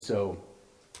So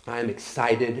I'm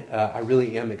excited. I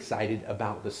really am excited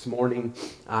about this morning.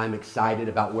 I'm excited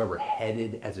about where we're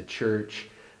headed as a church.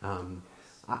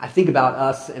 I think about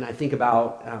us, and I think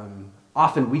about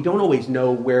often we don't always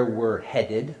know where we're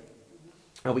headed.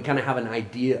 We kind of have an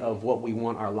idea of what we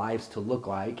want our lives to look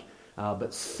like,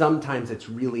 but sometimes it's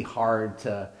really hard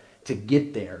to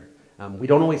get there. We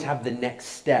don't always have the next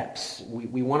steps.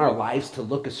 We want our lives to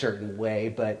look a certain way,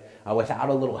 but without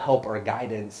a little help or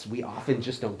guidance, we often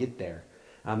just don't get there.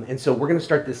 And so we're going to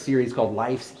start this series called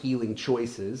Life's Healing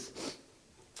Choices.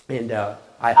 And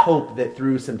I hope that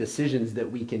through some decisions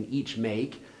that we can each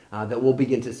make, that we'll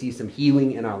begin to see some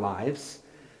healing in our lives.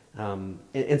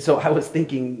 And so I was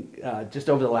thinking just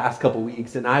over the last couple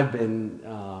weeks, and I've been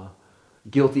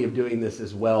guilty of doing this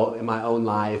as well in my own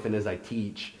life and as I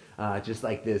teach. Just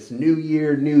like this new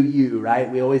year, new you, right?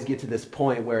 We always get to this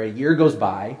point where a year goes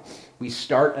by, we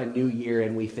start a new year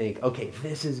and we think, okay,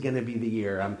 this is going to be the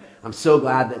year. I'm so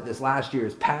glad that this last year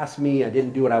has passed me. I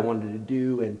didn't do what I wanted to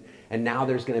do, and now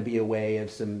there's going to be a way of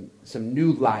some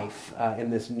new life in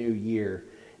this new year.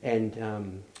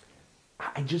 And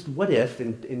what if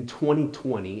in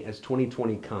 2020, as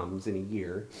 2020 comes in a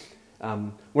year,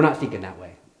 we're not thinking that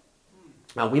way.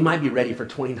 We might be ready for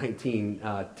 2019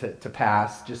 to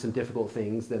pass, just some difficult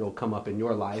things that will come up in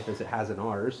your life as it has in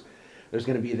ours. There's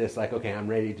going to be this like, okay, I'm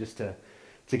ready just to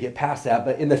get past that.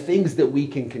 But in the things that we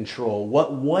can control,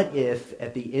 what if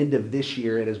at the end of this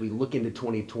year and as we look into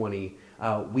 2020,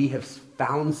 we have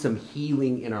found some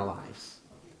healing in our lives?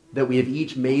 That we have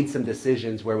each made some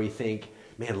decisions where we think,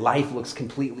 man, life looks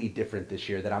completely different this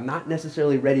year, that I'm not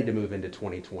necessarily ready to move into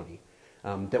 2020.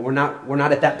 That we're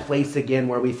not at that place again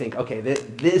where we think, okay,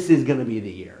 this is going to be the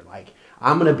year. Like,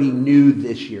 I'm going to be new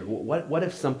this year. What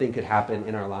if something could happen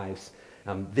in our lives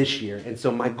this year? And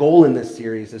so my goal in this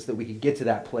series is that we could get to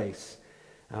that place.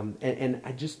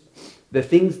 The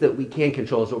things that we can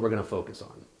control is what we're going to focus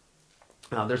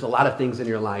on. There's a lot of things in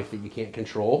your life that you can't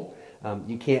control.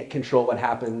 You can't control what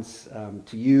happens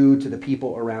to you, to the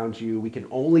people around you. We can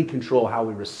only control how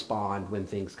we respond when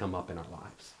things come up in our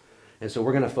lives. And so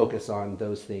we're going to focus on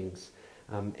those things.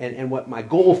 And what my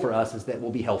goal for us is that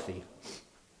we'll be healthy,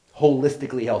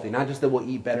 holistically healthy. Not just that we'll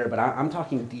eat better, but I'm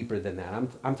talking deeper than that.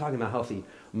 I'm talking about healthy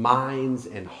minds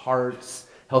and hearts,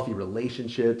 healthy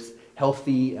relationships,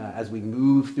 healthy as we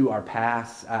move through our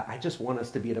past. I just want us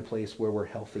to be at a place where we're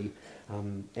healthy.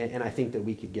 And I think that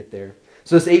we could get there.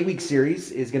 So this 8-week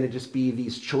series is going to just be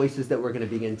these choices that we're going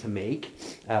to begin to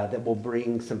make that will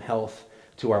bring some health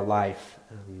to our life.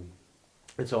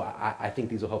 And so I think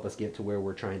these will help us get to where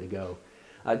we're trying to go.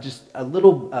 Just a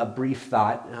little brief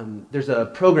thought. There's a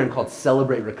program called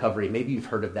Celebrate Recovery. Maybe you've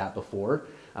heard of that before.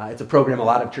 It's a program a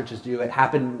lot of churches do. It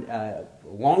happened a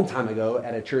long time ago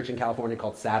at a church in California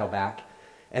called Saddleback.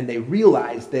 And they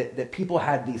realized that people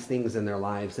had these things in their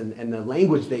lives. And the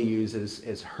language they use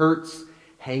is hurts,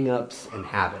 hang-ups, and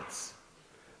habits.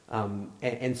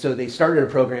 And so they started a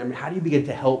program. How do you begin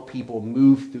to help people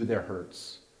move through their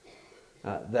hurts?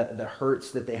 The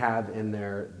hurts that they have in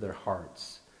their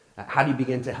hearts. How do you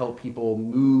begin to help people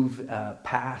move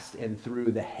past and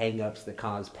through the hang-ups that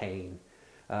cause pain?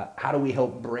 How do we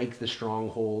help break the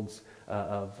strongholds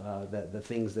of the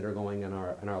things that are going in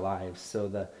our lives? So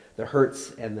the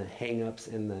hurts and the hang-ups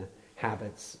and the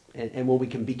habits. And when we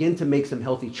can begin to make some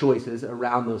healthy choices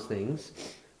around those things,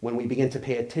 when we begin to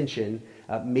pay attention,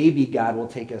 maybe God will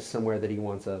take us somewhere that he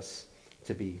wants us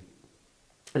to be.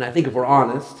 And I think if we're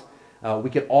honest,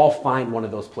 we could all find one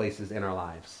of those places in our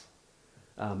lives.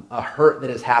 A hurt that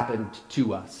has happened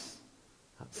to us.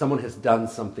 Someone has done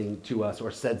something to us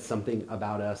or said something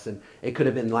about us. And it could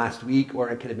have been last week or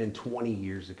it could have been 20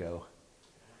 years ago.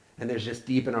 And there's just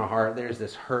deep in our heart, there's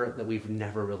this hurt that we've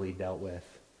never really dealt with.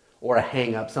 Or a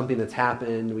hang-up, something that's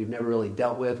happened we've never really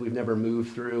dealt with, we've never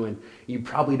moved through. And you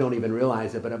probably don't even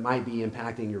realize it, but it might be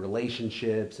impacting your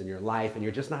relationships and your life. And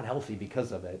you're just not healthy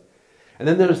because of it. And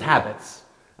then there's habits.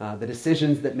 The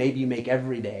decisions that maybe you make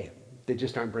every day that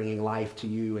just aren't bringing life to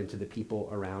you and to the people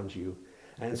around you.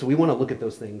 And so we want to look at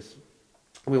those things.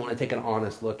 We want to take an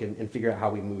honest look and figure out how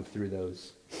we move through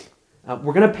those.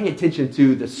 We're going to pay attention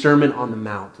to the Sermon on the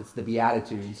Mount. It's the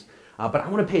Beatitudes. But I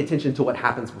want to pay attention to what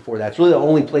happens before that. It's really the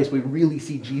only place we really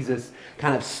see Jesus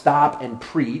kind of stop and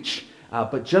preach.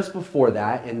 But just before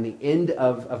that, in the end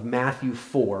of Matthew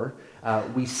 4,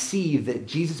 we see that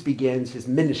Jesus begins his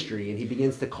ministry and he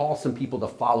begins to call some people to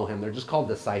follow him. They're just called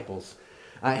disciples.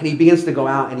 And he begins to go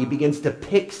out and he begins to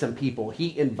pick some people.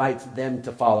 He invites them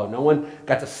to follow. No one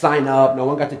got to sign up. No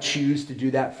one got to choose to do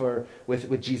that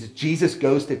with Jesus. Jesus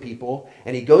goes to people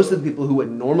and he goes to the people who would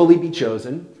normally be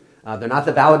chosen. They're not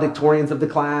the valedictorians of the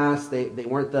class. They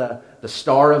weren't the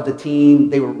star of the team.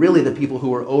 They were really the people who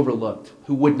were overlooked,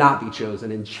 who would not be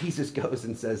chosen. And Jesus goes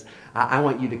and says, I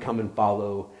want you to come and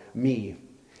follow me.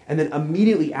 And then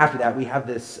immediately after that, we have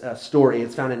this story.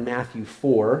 It's found in Matthew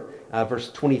 4,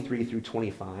 verse 23 through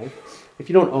 25. If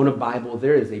you don't own a Bible,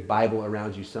 there is a Bible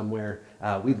around you somewhere.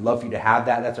 We'd love for you to have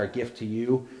that. That's our gift to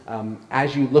you.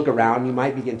 As you look around, you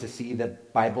might begin to see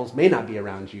that Bibles may not be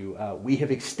around you. We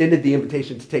have extended the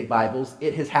invitation to take Bibles.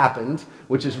 It has happened,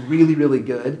 which is really, really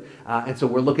good. And so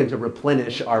we're looking to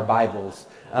replenish our Bibles.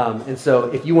 And so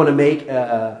if you want to make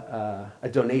a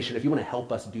donation, if you want to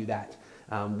help us do that,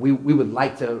 we would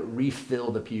like to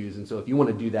refill the pews. And so if you want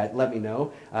to do that, let me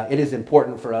know. It is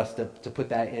important for us to put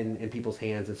that in people's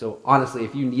hands. And so honestly,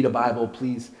 if you need a Bible,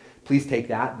 please take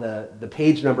that. The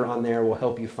page number on there will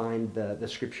help you find the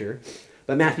scripture.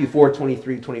 But Matthew 4,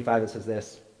 23, 25, it says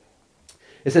this.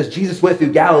 It says, Jesus went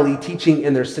through Galilee, teaching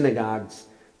in their synagogues,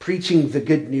 preaching the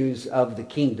good news of the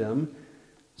kingdom.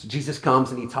 So Jesus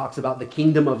comes and he talks about the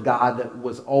kingdom of God that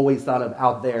was always thought of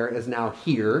out there is now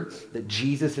here, that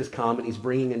Jesus has come and he's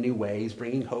bringing a new way. He's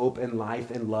bringing hope and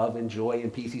life and love and joy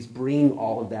and peace. He's bringing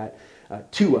all of that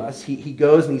to us. He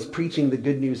goes and he's preaching the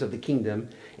good news of the kingdom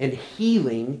and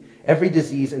healing every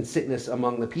disease and sickness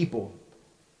among the people.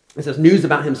 It says, news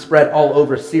about him spread all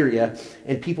over Syria,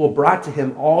 and people brought to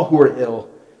him all who were ill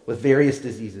with various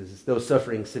diseases, those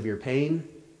suffering severe pain,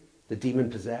 the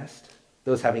demon-possessed,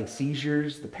 those having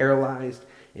seizures, the paralyzed,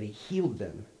 and he healed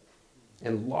them.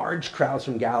 And large crowds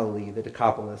from Galilee, the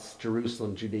Decapolis,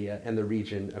 Jerusalem, Judea, and the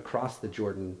region across the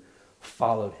Jordan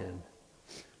followed him.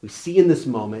 We see in this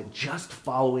moment, just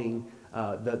following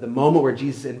the moment where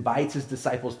Jesus invites his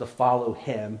disciples to follow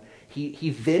him, he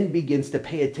then begins to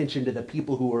pay attention to the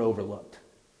people who were overlooked.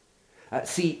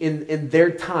 See, in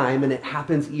their time, and it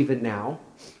happens even now,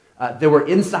 there were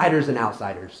insiders and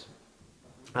outsiders.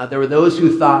 There were those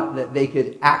who thought that they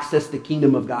could access the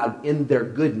kingdom of God in their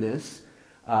goodness,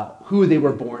 who they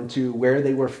were born to, where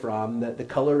they were from, the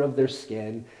color of their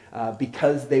skin,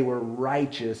 because they were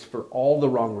righteous for all the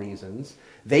wrong reasons.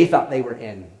 They thought they were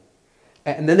in.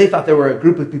 And then they thought there were a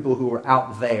group of people who were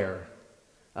out there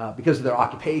because of their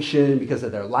occupation, because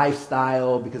of their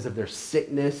lifestyle, because of their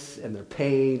sickness and their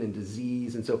pain and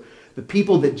disease. And so the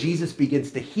people that Jesus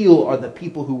begins to heal are the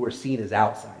people who were seen as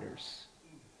outsiders.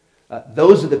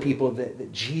 Those are the people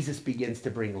that Jesus begins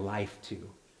to bring life to.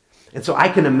 And so I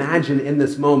can imagine in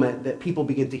this moment that people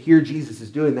begin to hear Jesus is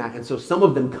doing that, and so some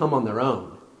of them come on their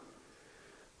own.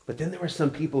 But then there were some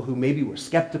people who maybe were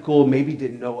skeptical, maybe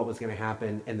didn't know what was going to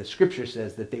happen, and the scripture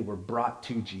says that they were brought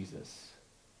to Jesus.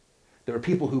 There were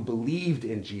people who believed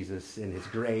in Jesus and his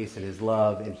grace and his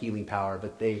love and healing power,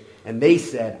 but they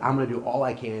said, I'm going to do all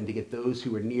I can to get those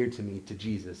who are near to me to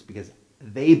Jesus, because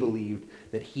they believed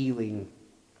that healing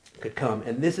could come.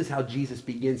 And this is how Jesus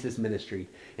begins his ministry,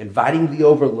 inviting the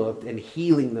overlooked and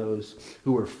healing those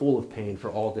who were full of pain for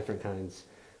all different kinds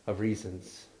of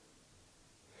reasons.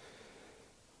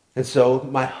 And so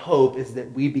my hope is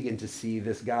that we begin to see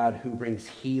this God who brings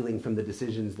healing from the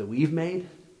decisions that we've made,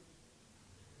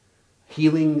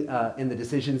 healing in the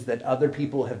decisions that other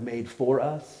people have made for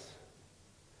us.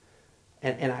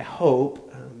 And I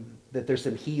hope that there's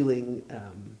some healing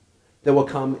that will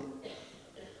come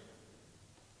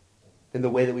in the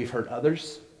way that we've hurt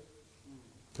others,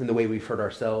 in the way we've hurt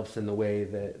ourselves, in the way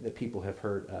that people have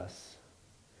hurt us.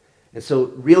 And so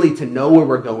really to know where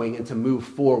we're going and to move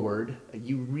forward,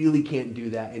 you really can't do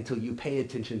that until you pay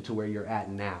attention to where you're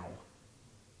at now.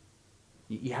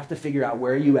 You have to figure out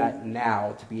where you're at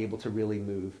now to be able to really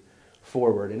move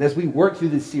forward. And as we work through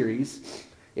this series,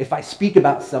 if I speak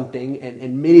about something,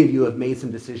 and many of you have made some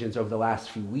decisions over the last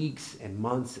few weeks and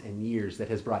months and years that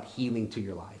has brought healing to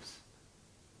your lives.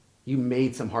 You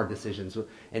made some hard decisions,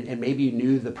 and maybe you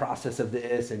knew the process of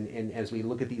this, and as we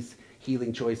look at these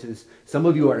healing choices, some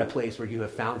of you are at a place where you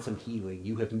have found some healing.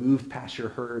 You have moved past your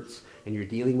hurts, and you're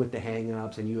dealing with the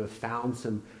hang-ups, and you have found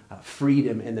some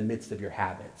freedom in the midst of your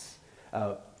habits.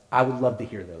 I would love to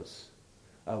hear those.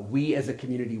 We as a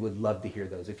community would love to hear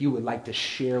those. If you would like to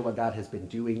share what God has been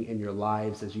doing in your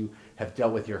lives as you have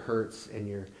dealt with your hurts and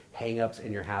your hang-ups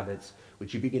and your habits,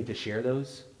 would you begin to share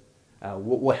those?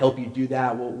 We'll help you do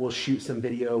that. We'll shoot some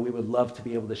video. We would love to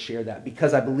be able to share that,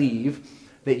 because I believe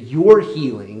that your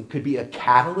healing could be a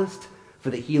catalyst for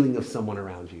the healing of someone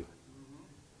around you.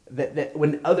 That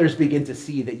when others begin to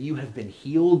see that you have been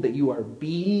healed, that you are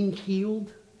being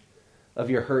healed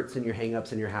of your hurts and your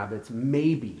hang-ups and your habits,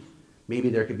 maybe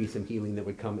there could be some healing that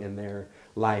would come in their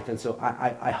life. And so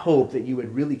I hope that you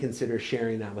would really consider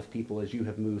sharing that with people as you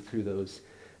have moved through those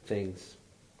things.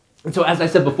 And so, as I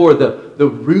said before, the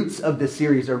roots of this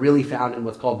series are really found in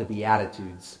what's called the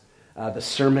Beatitudes, the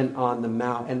Sermon on the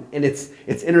Mount. And it's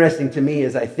interesting to me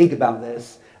as I think about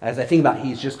this, as I think about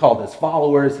he's just called his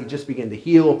followers, he just began to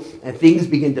heal, and things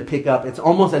begin to pick up. It's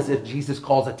almost as if Jesus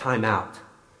calls a timeout.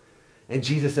 And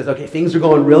Jesus says, okay, things are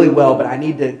going really well, but I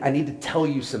need to tell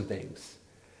you some things.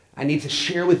 I need to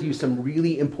share with you some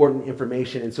really important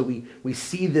information. And so we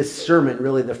see this sermon,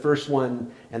 really the first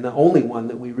one and the only one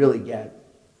that we really get.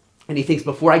 And he thinks,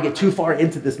 before I get too far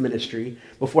into this ministry,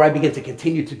 before I begin to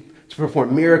continue to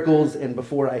perform miracles, and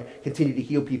before I continue to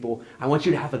heal people, I want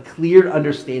you to have a clear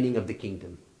understanding of the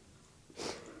kingdom.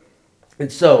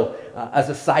 And so, as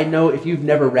a side note, if you've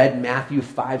never read Matthew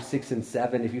 5, 6, and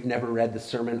 7, if you've never read the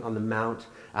Sermon on the Mount,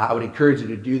 I would encourage you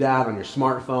to do that on your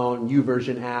smartphone,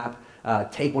 YouVersion app.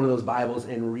 Take one of those Bibles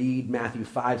and read Matthew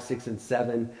 5, 6, and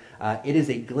 7. It is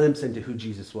a glimpse into who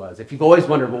Jesus was. If you've always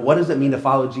wondered, well, what does it mean to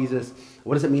follow Jesus?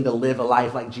 What does it mean to live a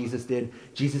life like Jesus did?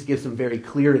 Jesus gives some very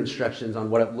clear instructions on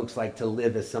what it looks like to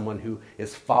live as someone who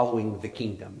is following the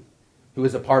kingdom, who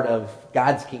is a part of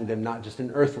God's kingdom, not just an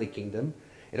earthly kingdom.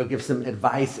 It'll give some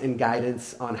advice and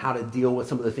guidance on how to deal with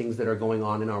some of the things that are going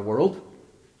on in our world.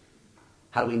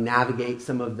 How do we navigate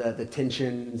some of the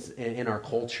tensions in our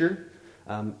culture?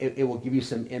 It will give you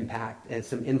some impact and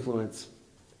some influence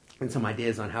and some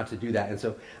ideas on how to do that. And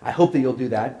so I hope that you'll do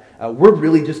that. We're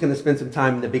really just going to spend some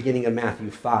time in the beginning of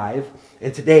Matthew 5.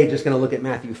 And today, just going to look at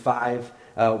Matthew 5,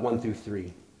 1 through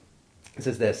 3. It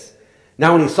says this: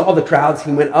 Now when he saw the crowds,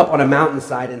 he went up on a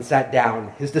mountainside and sat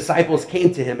down. His disciples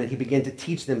came to him, and he began to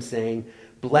teach them, saying,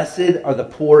 Blessed are the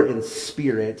poor in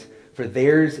spirit, for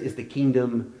theirs is the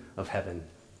kingdom of heaven.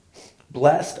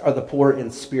 Blessed are the poor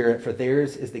in spirit, for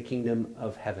theirs is the kingdom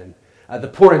of heaven. The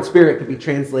poor in spirit could be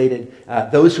translated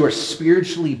those who are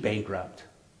spiritually bankrupt.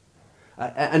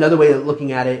 Another way of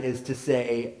looking at it is to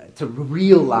say, to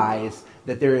realize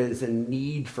that there is a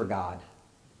need for God.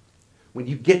 When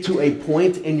you get to a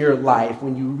point in your life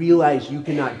when you realize you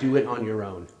cannot do it on your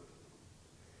own,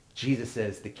 Jesus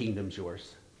says the kingdom's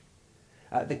yours.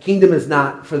 The kingdom is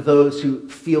not for those who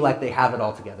feel like they have it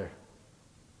all together.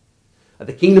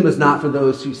 The kingdom is not for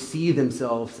those who see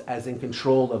themselves as in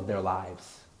control of their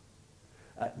lives.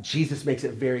 Jesus makes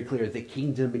it very clear the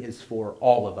kingdom is for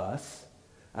all of us,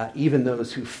 even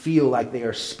those who feel like they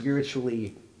are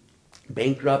spiritually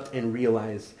bankrupt and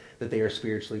realize that they are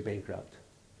spiritually bankrupt.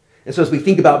 And so as we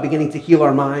think about beginning to heal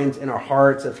our minds and our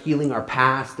hearts, of healing our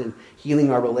past and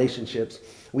healing our relationships,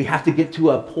 we have to get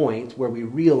to a point where we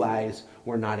realize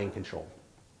we're not in control.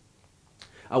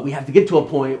 We have to get to a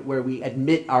point where we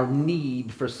admit our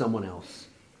need for someone else,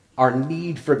 our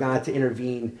need for God to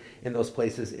intervene in those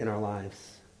places in our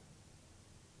lives.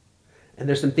 And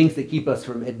there's some things that keep us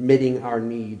from admitting our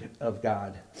need of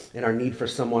God and our need for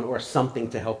someone or something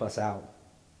to help us out.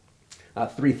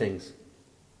 3 things.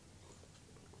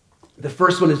 The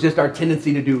first one is just our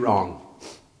tendency to do wrong.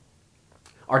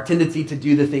 Our tendency to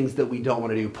do the things that we don't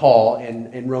want to do. Paul,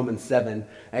 in Romans 7,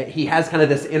 he has kind of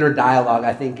this inner dialogue,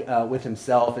 I think, with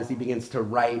himself as he begins to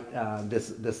write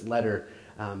this letter.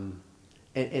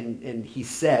 And he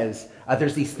says,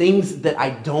 there's these things that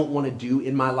I don't want to do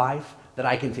in my life that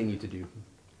I continue to do.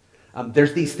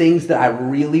 There's these things that I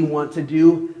really want to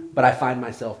do, but I find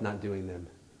myself not doing them.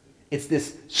 It's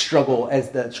this struggle,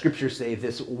 as the scriptures say,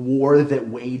 this war that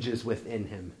wages within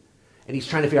him. And he's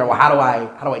trying to figure out, well,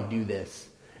 how do I do this?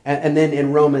 And then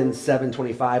in Romans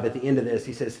 7:25, at the end of this,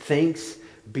 he says, Thanks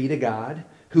be to God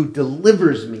who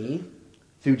delivers me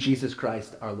through Jesus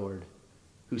Christ our Lord,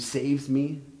 who saves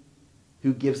me,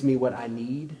 who gives me what I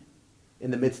need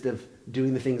in the midst of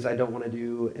doing the things I don't want to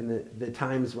do, in the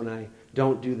times when I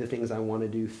don't do the things I want to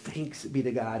do. Thanks be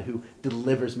to God who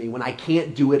delivers me. When I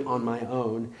can't do it on my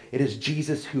own, it is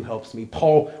Jesus who helps me.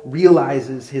 Paul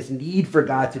realizes his need for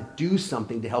God to do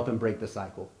something to help him break the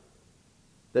cycle.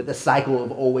 That the cycle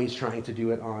of always trying to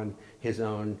do it on his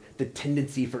own, the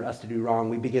tendency for us to do wrong,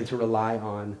 we begin to rely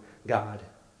on God.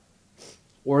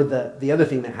 Or the other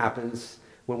thing that happens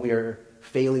when we are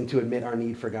failing to admit our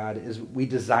need for God is we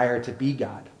desire to be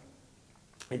God.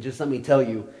 And just let me tell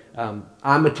you,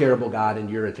 I'm a terrible God and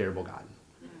you're a terrible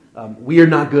God. We are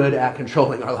not good at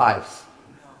controlling our lives.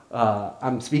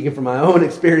 I'm speaking from my own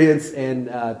experience, and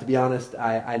to be honest,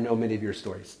 I know many of your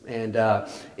stories. And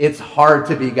it's hard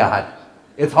to be God.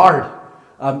 It's hard.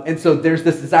 And so there's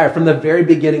this desire from the very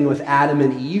beginning with Adam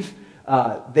and Eve.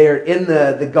 They're in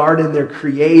the garden, they're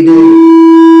created.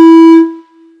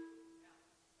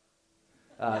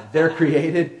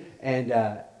 And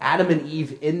Adam and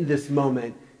Eve in this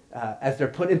moment, as they're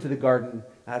put into the garden,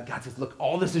 God says, look,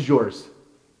 all this is yours.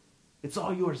 It's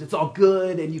all yours. It's all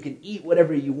good, and you can eat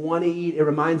whatever you want to eat. It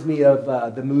reminds me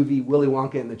of the movie Willy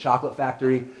Wonka and the Chocolate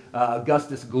Factory.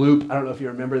 Augustus Gloop, I don't know if you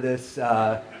remember this,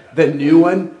 the new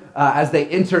one, as they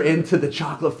enter into the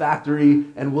chocolate factory,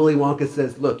 and Willy Wonka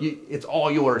says, look, it's all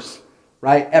yours,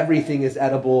 right? Everything is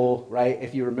edible, right?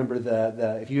 If you remember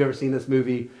if you've ever seen this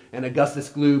movie, and Augustus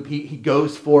Gloop, he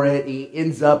goes for it. He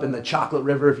ends up in the chocolate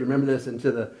river, if you remember this,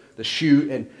 into the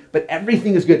chute, but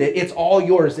everything is good. It's all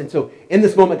yours. And so in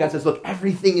this moment, God says, look,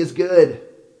 everything is good.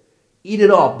 Eat it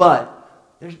all,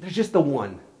 but there's just the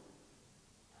one.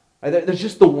 Right? There's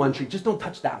just the one tree. Just don't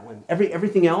touch that one.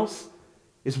 Everything else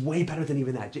is way better than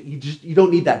even that. You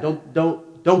don't need that.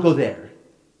 Don't go there.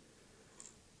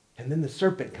 And then the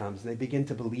serpent comes, and they begin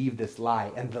to believe this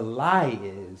lie. And the lie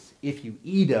is, if you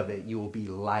eat of it, you will be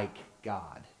like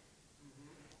God.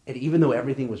 And even though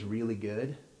everything was really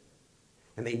good,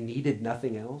 and they needed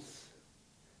nothing else,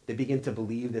 they begin to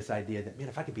believe this idea that, man,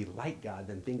 if I could be like God,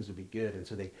 then things would be good. And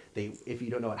so they if you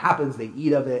don't know what happens, they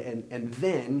eat of it, and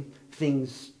then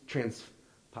things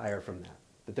transpire from that.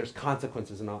 That there's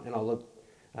consequences, and I'll look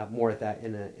more at that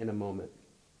in a moment.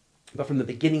 But from the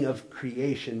beginning of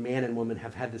creation, man and woman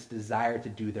have had this desire to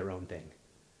do their own thing.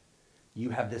 You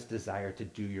have this desire to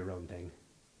do your own thing.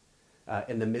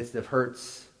 In the midst of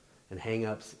hurts and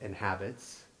hang-ups and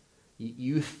habits,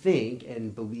 you think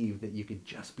and believe that you could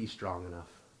just be strong enough,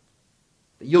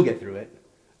 that you'll get through it,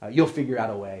 you'll figure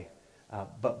out a way,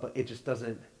 but it just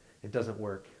doesn't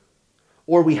work.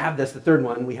 Or we have the third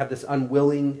one, we have this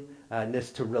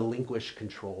unwillingness to relinquish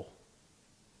control.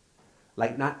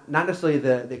 Like not necessarily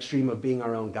the extreme of being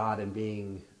our own God and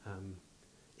being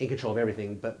in control of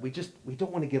everything, but we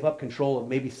don't want to give up control of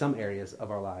maybe some areas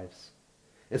of our lives.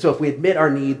 And so if we admit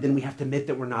our need, then we have to admit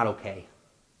that we're not okay.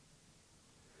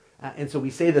 And so we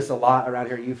say this a lot around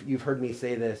here. You've heard me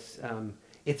say this.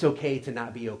 It's okay to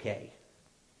not be okay.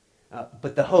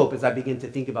 But the hope, as I begin to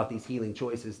think about these healing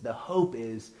choices, the hope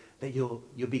is that you'll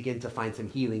begin to find some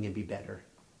healing and be better.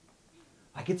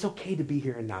 Like, it's okay to be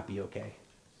here and not be okay.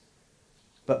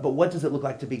 But what does it look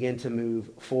like to begin to move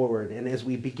forward? And as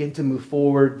we begin to move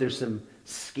forward, there's some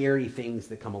scary things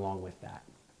that come along with that.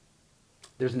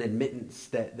 There's an admittance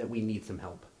that we need some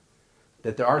help.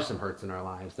 That there are some hurts in our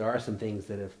lives. There are some things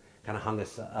that have kind of hung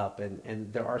us up,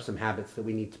 and there are some habits that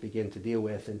we need to begin to deal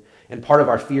with. And part of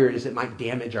our fear is it might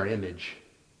damage our image.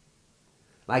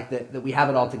 Like that we have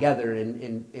it all together,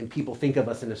 and people think of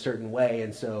us in a certain way.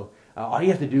 And so all you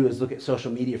have to do is look at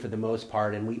social media for the most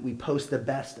part, and we post the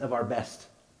best of our best.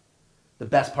 The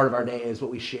best part of our day is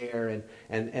what we share,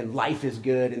 and life is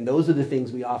good. And those are the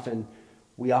things we often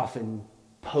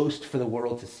post for the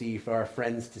world to see, for our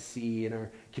friends to see, and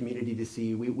our community to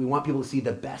see. We want people to see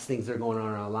the best things that are going on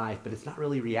in our life, but it's not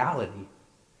really reality.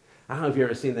 I don't know if you've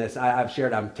ever seen this. I've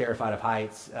shared I'm terrified of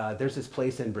heights. There's this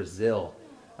place in Brazil.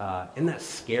 Isn't that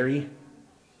scary?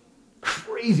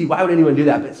 Crazy. Why would anyone do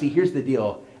that? But see, here's the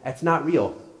deal. It's not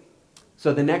real.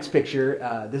 So the next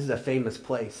picture, this is a famous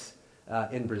place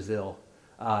in Brazil.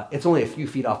 It's only a few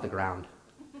feet off the ground.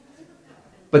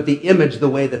 But the image, the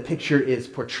way the picture is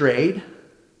portrayed,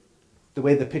 the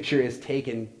way the picture is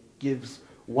taken, gives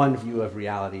one view of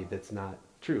reality that's not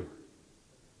true.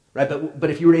 Right? But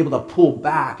if you were able to pull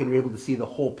back and you're able to see the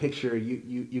whole picture,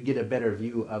 you get a better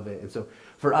view of it. And so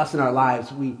for us in our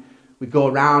lives, we go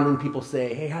around and people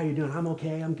say, hey, how you doing? I'm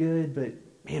okay, I'm good,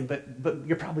 but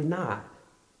you're probably not.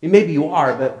 I mean, maybe you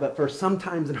are, but for some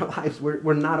times in our lives,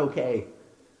 we're not okay.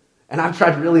 And I've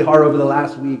tried really hard over the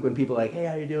last week when people are like, hey,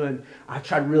 how you doing? I've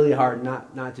tried really hard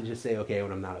not to just say okay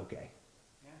when I'm not okay.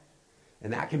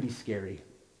 And that can be scary.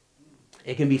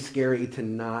 It can be scary to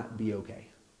not be okay.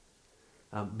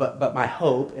 But my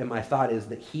hope and my thought is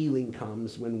that healing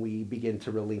comes when we begin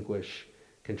to relinquish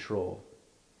control.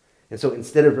 And so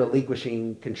instead of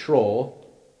relinquishing control,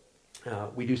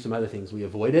 we do some other things. We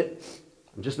avoid it.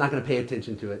 I'm just not going to pay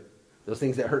attention to it. Those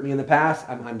things that hurt me in the past,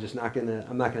 I'm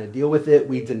not going to deal with it.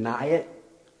 We deny it.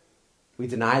 We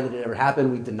deny that it ever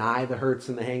happened. We deny the hurts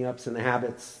and the hang-ups and the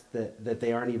habits that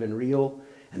they aren't even real.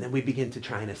 And then we begin to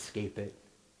try and escape it.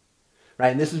 Right?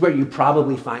 And this is where you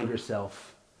probably find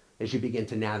yourself as you begin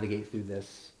to navigate through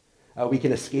this. We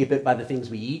can escape it by the things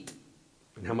we eat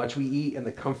and how much we eat and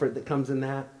the comfort that comes in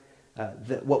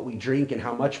that what we drink and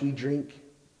how much we drink,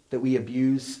 that we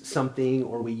abuse something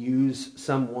or we use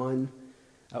someone.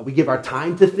 We give our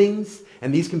time to things,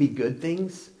 and these can be good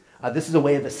things. This is a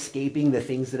way of escaping the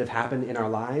things that have happened in our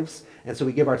lives. And so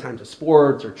we give our time to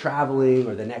sports or traveling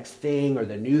or the next thing or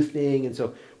the new thing. And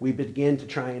so we begin to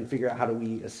try and figure out how do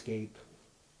we escape.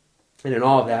 And in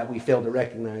all of that, we fail to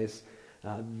recognize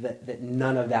that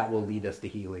none of that will lead us to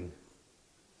healing.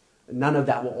 None of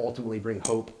that will ultimately bring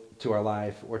hope to our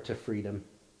life or to freedom.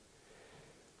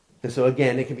 And so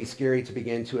again, it can be scary to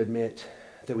begin to admit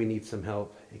that we need some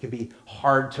help. It can be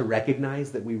hard to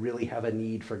recognize that we really have a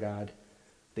need for God,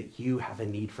 that you have a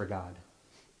need for God.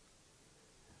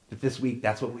 That this week,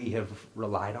 that's what we have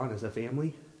relied on as a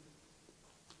family.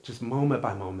 Just moment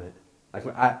by moment. Like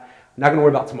I'm not going to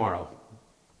worry about tomorrow.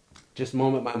 Just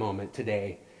moment by moment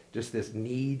today. Just this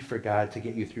need for God to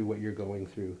get you through what you're going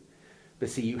through. But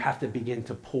see, you have to begin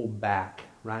to pull back,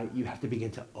 right? You have to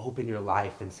begin to open your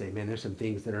life and say, man, there's some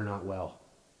things that are not well.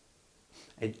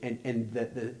 And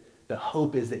the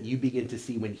hope is that you begin to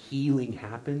see when healing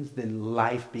happens, then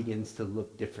life begins to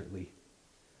look differently.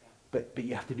 But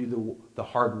you have to do the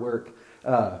hard work.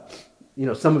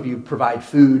 Some of you provide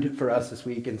food for us this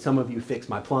week, and some of you fix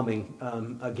my plumbing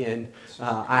again.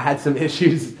 I had some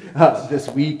issues this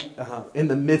week in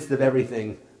the midst of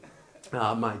everything.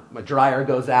 My dryer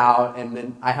goes out, and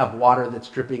then I have water that's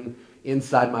dripping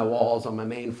inside my walls on my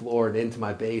main floor and into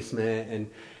my basement.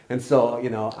 And so,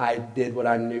 I did what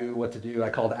I knew what to do. I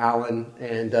called Alan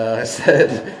and I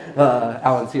said,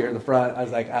 Alan's here in the front. I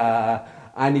was like,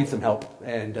 I need some help.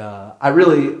 And I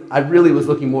really was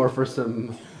looking more for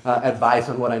some advice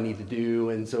on what I need to do.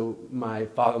 And so my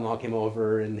father-in-law came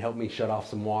over and helped me shut off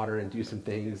some water and do some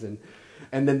things. And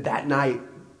then that night,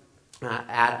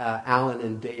 Alan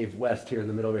and Dave West here in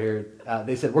the middle over here,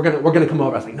 they said, we're gonna come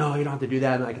over. I was like, no, you don't have to do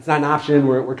that. And like, it's not an option.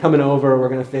 We're coming over. We're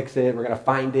gonna fix it. We're gonna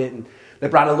find it. And they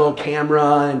brought a little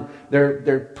camera, and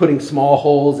they're putting small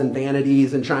holes in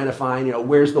vanities and trying to find,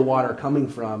 where's the water coming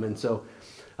from. And so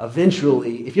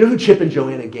eventually, if you know who Chip and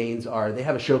Joanna Gaines are, they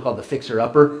have a show called The Fixer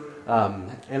Upper.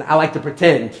 And I like to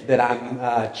pretend that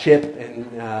I'm Chip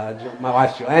and my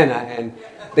wife's Joanna, and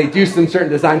they do some certain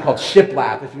design called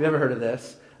shiplap, if you've ever heard of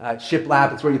this.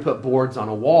 Shiplap, it's where you put boards on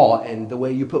a wall, and the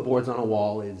way you put boards on a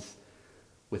wall is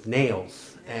with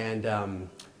nails. And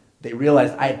they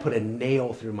realized I had put a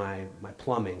nail through my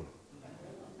plumbing.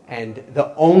 And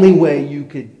the only way you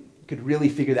could really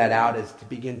figure that out is to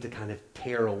begin to kind of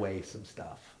tear away some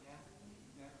stuff.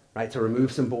 Right, to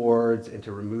remove some boards and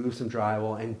to remove some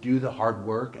drywall and do the hard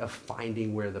work of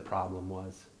finding where the problem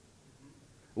was.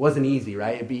 It wasn't easy,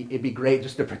 right? It'd be great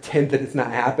just to pretend that it's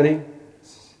not happening,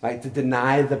 right? To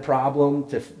deny the problem,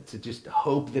 to just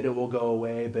hope that it will go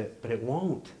away, but it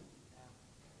won't.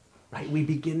 Right? We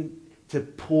begin to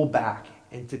pull back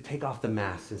and to take off the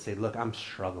mask and say, look, I'm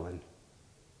struggling.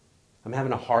 I'm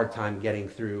having a hard time getting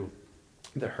through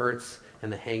the hurts and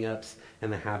the hang-ups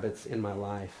and the habits in my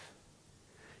life.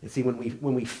 And see,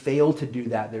 when we fail to do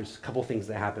that, there's a couple things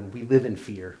that happen. We live in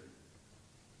fear.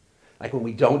 Like when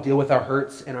we don't deal with our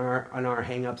hurts and our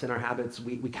hang-ups and our habits,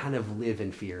 we kind of live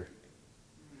in fear.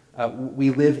 We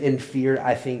live in fear,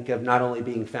 I think, of not only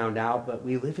being found out, but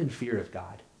we live in fear of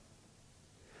God.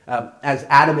 As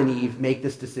Adam and Eve make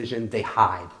this decision, they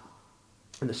hide.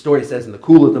 And the story says in the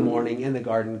cool of the morning in the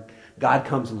garden, God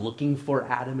comes looking for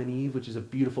Adam and Eve, which is a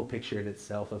beautiful picture in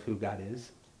itself of who God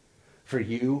is. For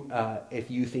you,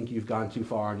 if you think you've gone too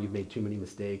far and you've made too many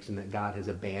mistakes and that God has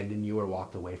abandoned you or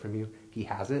walked away from you, he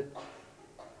hasn't.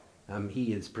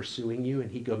 He is pursuing you,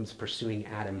 and he goes pursuing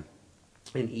Adam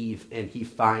and Eve, and he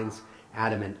finds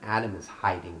Adam, and Adam is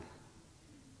hiding.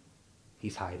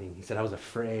 He's hiding. He said, I was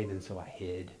afraid, and so I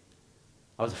hid.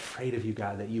 I was afraid of you,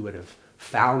 God, that you would have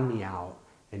found me out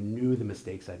and knew the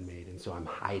mistakes I'd made, and so I'm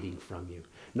hiding from you.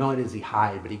 Not only does he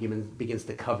hide, but he begins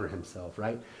to cover himself,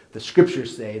 right? The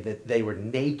scriptures say that they were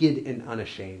naked and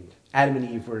unashamed. Adam and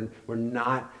Eve were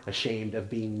not ashamed of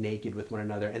being naked with one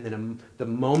another, and then the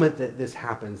moment that this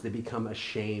happens, they become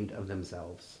ashamed of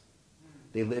themselves.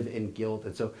 They live in guilt,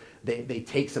 and so they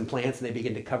take some plants and they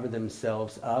begin to cover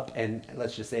themselves up, and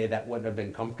let's just say that wouldn't have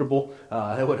been comfortable.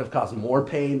 That would have caused more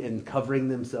pain in covering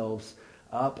themselves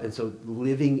up, and so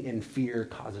living in fear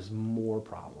causes more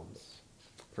problems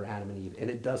for Adam and Eve, and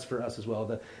it does for us as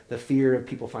well. The fear of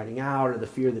people finding out, or the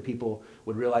fear that people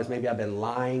would realize maybe I've been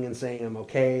lying and saying I'm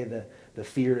okay, the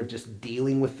fear of just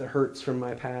dealing with the hurts from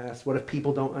my past. What if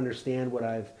people don't understand what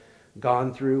I've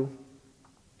gone through?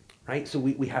 Right? So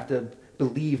we have to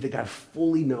believe that God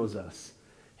fully knows us,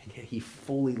 and yet he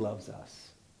fully loves us.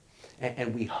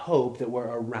 And we hope that we're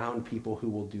around people who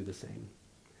will do the same.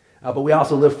 But we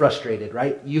also live frustrated,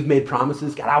 right? You've made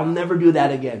promises. God, I'll never do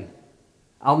that again.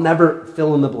 I'll never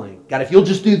fill in the blank. God, if you'll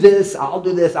just do this, I'll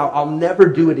do this. I'll never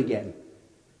do it again.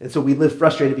 And so we live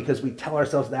frustrated because we tell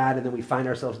ourselves that, and then we find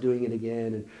ourselves doing it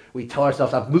again. And we tell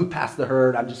ourselves, I've moved past the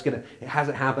hurt. It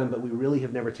hasn't happened, but we really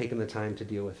have never taken the time to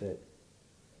deal with it.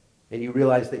 And you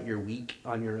realize that you're weak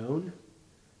on your own.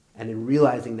 And in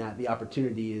realizing that, the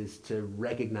opportunity is to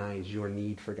recognize your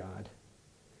need for God.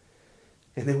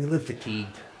 And then we live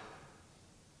fatigued.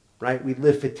 right? We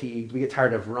live fatigued. We get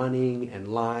tired of running and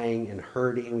lying and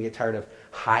hurting. We get tired of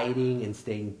hiding and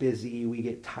staying busy. We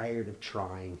get tired of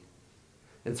trying.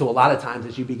 And so a lot of times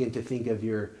as you begin to think of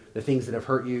the things that have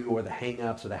hurt you or the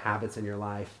hang-ups or the habits in your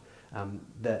life,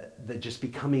 the just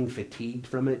becoming fatigued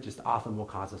from it just often will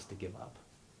cause us to give up.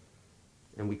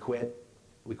 And we quit.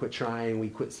 We quit trying. We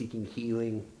quit seeking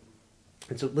healing.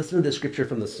 And so listen to the scripture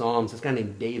from the Psalms. This guy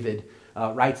named David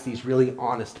writes these really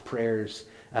honest prayers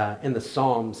in the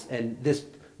Psalms. And this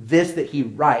that he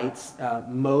writes,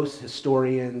 most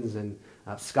historians and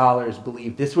scholars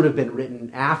believe this would have been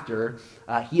written after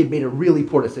he had made a really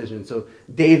poor decision. So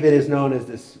David is known as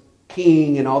this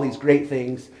king and all these great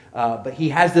things, but he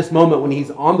has this moment when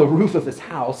he's on the roof of his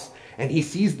house and he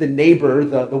sees the neighbor,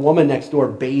 the woman next door,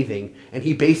 bathing, and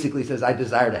he basically says, I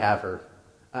desire to have her,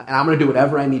 and I'm going to do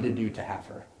whatever I need to do to have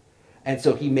her. And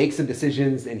so he makes some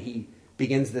decisions, and he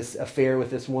begins this affair with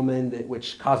this woman,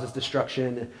 which causes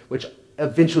destruction, which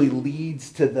eventually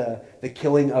leads to the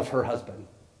killing of her husband.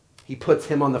 He puts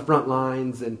him on the front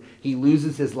lines, and he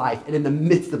loses his life. And in the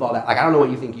midst of all that, I don't know what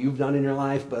you think you've done in your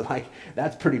life, but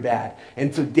that's pretty bad.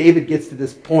 And so David gets to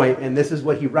this point, and this is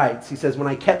what he writes. He says, when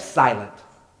I kept silent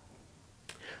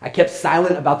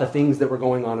about the things that were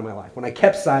going on in my life. When I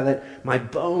kept silent, my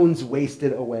bones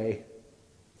wasted away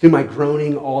through my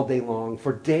groaning all day long.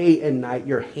 For day and night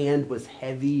your hand was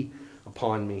heavy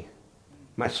upon me.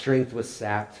 My strength was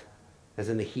sapped as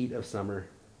in the heat of summer.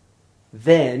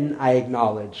 Then I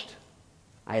acknowledged,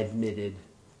 I admitted,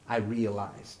 I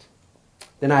realized.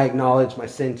 Then I acknowledged my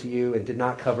sin to you and did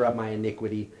not cover up my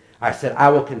iniquity. I said, I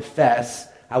will confess,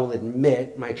 I will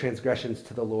admit my transgressions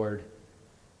to the Lord.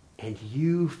 And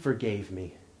you forgave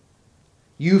me.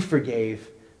 You forgave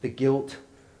the guilt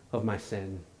of my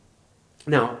sin.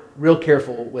 Now, real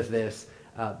careful with this.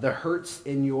 The hurts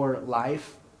in your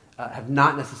life have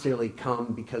not necessarily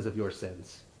come because of your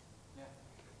sins.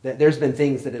 There's been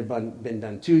things that have been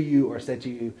done to you or said to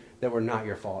you that were not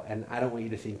your fault. And I don't want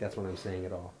you to think that's what I'm saying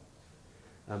at all.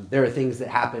 There are things that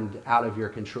happened out of your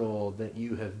control that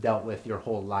you have dealt with your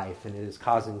whole life, and it is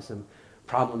causing some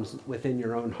problems within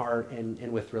your own heart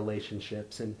and with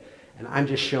relationships. And I'm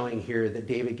just showing here that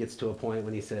David gets to a point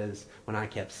when he says, when I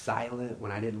kept silent,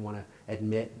 when I didn't want to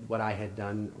admit what I had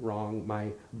done wrong, my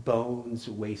bones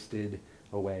wasted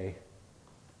away.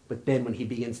 But then when he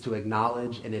begins to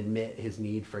acknowledge and admit his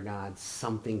need for God,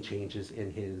 something changes in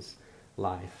his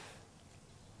life.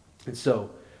 And so,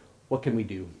 what can we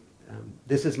do?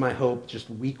 This is my hope, just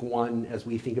week one, as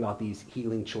we think about these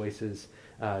healing choices.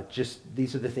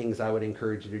 These are the things I would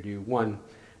encourage you to do. One,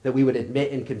 that we would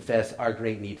admit and confess our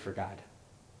great need for God.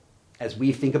 As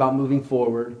we think about moving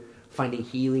forward, finding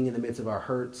healing in the midst of our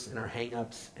hurts and our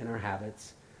hang-ups and our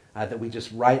habits, that we just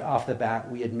right off the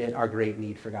bat, we admit our great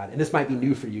need for God. And this might be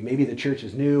new for you. Maybe the church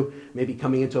is new. Maybe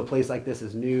coming into a place like this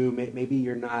is new. Maybe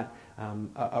you're not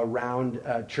around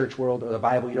church world or the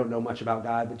Bible. You don't know much about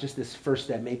God. But just this first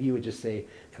step, maybe you would just say,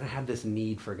 can I have this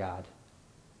need for God?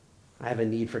 I have a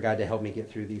need for God to help me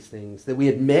get through these things. That we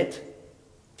admit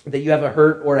that you have a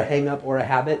hurt or a hang-up or a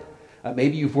habit.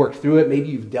 Maybe you've worked through it. Maybe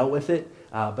you've dealt with it.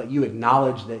 But you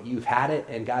acknowledge that you've had it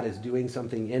and God is doing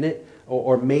something in it.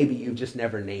 Or maybe you've just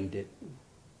never named it.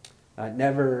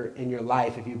 Never in your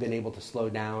life have you been able to slow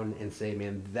down and say,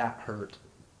 man, that hurt.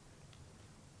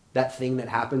 That thing that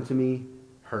happened to me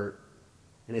hurt.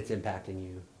 And it's impacting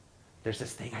you. There's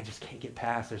this thing I just can't get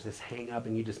past. There's this hang up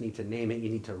and you just need to name it. You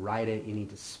need to write it. You need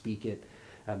to speak it.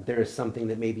 There is something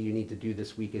that maybe you need to do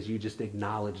this week as you just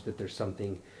acknowledge that there's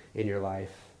something in your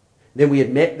life. Then we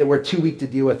admit that we're too weak to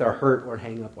deal with our hurt or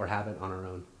hang up or habit on our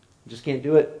own. You just can't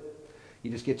do it. You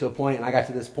just get to a point, and I got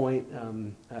to this point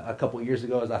a couple of years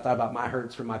ago as I thought about my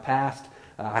hurts from my past.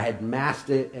 I had masked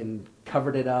it and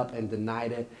covered it up and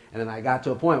denied it. And then I got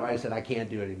to a point where I said, I can't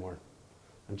do it anymore.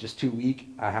 I'm just too weak.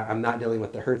 I'm not dealing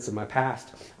with the hurts of my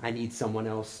past. I need someone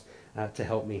else to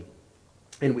help me.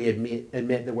 And we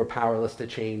admit that we're powerless to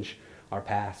change our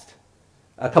past.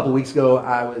 A couple weeks ago,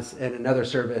 I was in another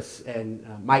service, and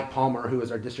Mike Palmer, who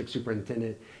is our district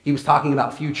superintendent, he was talking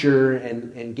about future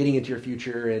and getting into your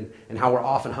future and how we're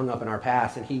often hung up in our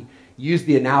past. And he used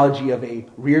the analogy of a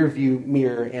rear view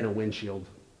mirror and a windshield,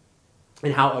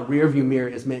 and how a rear view mirror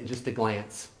is meant just to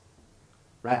glance.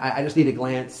 Right? I just need to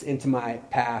glance into my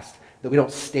past, that we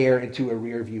don't stare into a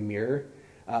rear view mirror.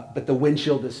 But the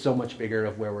windshield is so much bigger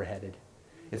of where we're headed.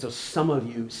 And so some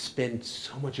of you spend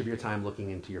so much of your time looking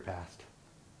into your past.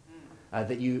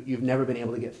 That you've never been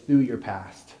able to get through your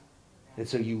past. And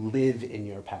so you live in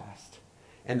your past.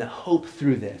 And the hope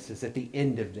through this is at the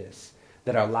end of this,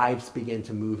 that our lives begin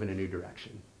to move in a new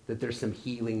direction. That there's some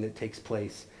healing that takes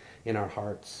place in our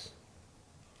hearts.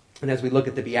 And as we look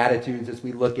at the Beatitudes, as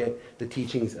we look at the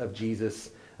teachings of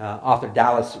Jesus, author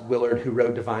Dallas Willard, who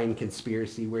wrote Divine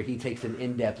Conspiracy, where he takes an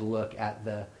in-depth look at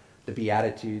the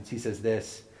Beatitudes, he says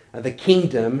this: the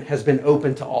kingdom has been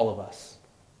open to all of us,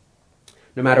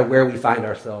 no matter where we find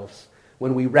ourselves.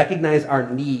 When we recognize our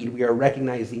need, we are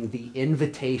recognizing the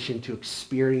invitation to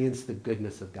experience the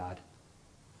goodness of God.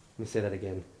 Let me say that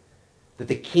again. That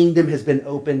the kingdom has been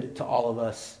opened to all of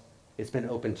us. It's been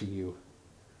open to you.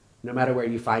 No matter where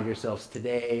you find yourselves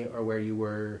today or where you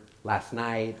were last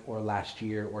night or last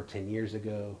year or 10 years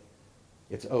ago,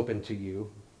 it's open to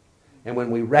you. And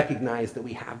when we recognize that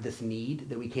we have this need,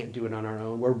 that we can't do it on our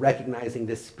own, we're recognizing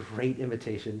this great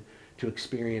invitation to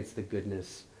experience the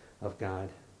goodness of God.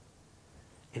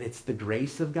 And it's the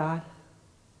grace of God,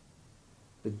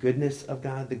 the goodness of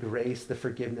God, the grace, the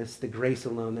forgiveness, the grace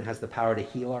alone that has the power to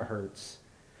heal our hurts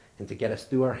and to get us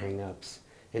through our hang-ups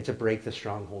and to break the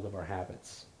stronghold of our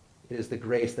habits. It is the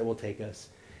grace that will take us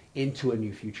into a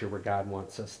new future where God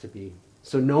wants us to be.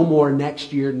 So no more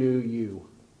next year, new you,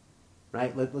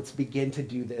 right? Let's begin to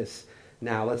do this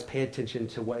now. Let's pay attention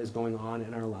to what is going on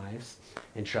in our lives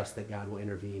and trust that God will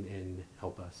intervene and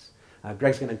help us.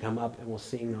 Greg's going to come up and we'll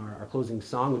sing our closing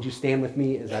song. Would you stand with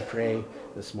me as I pray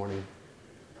this morning?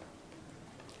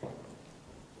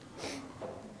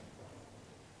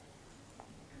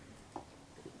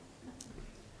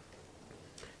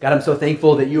 God, I'm so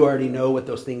thankful that you already know what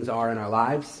those things are in our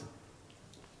lives,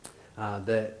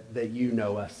 that you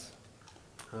know us.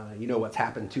 You know what's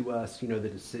happened to us. You know the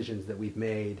decisions that we've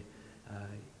made.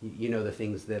 You know the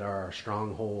things that are our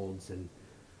strongholds and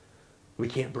we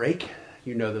can't break.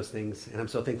 You know those things. And I'm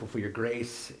so thankful for your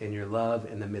grace and your love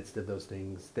in the midst of those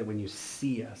things, that when you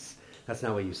see us, that's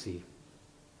not what you see.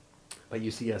 But you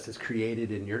see us as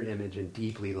created in your image and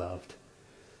deeply loved.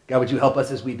 God, would you help us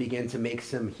as we begin to make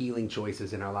some healing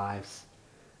choices in our lives?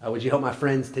 Would you help my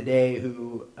friends today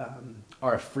who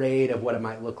are afraid of what it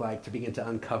might look like to begin to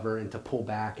uncover and to pull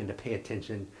back and to pay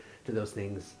attention to those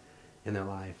things in their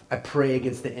life? I pray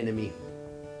against the enemy.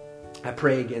 I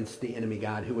pray against the enemy,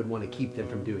 God, who would want to keep them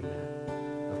from doing that,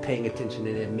 of paying attention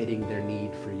and admitting their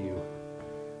need for you.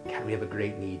 God, we have a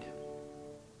great need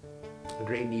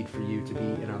for you to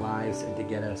be in our lives and to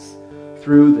get us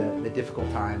through the difficult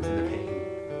times and the pain.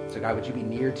 So God, would you be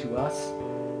near to us?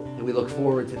 And we look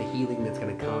forward to the healing that's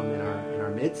going to come in our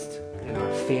midst, in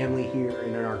our family here,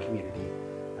 and in our community.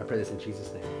 I pray this in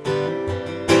Jesus' name.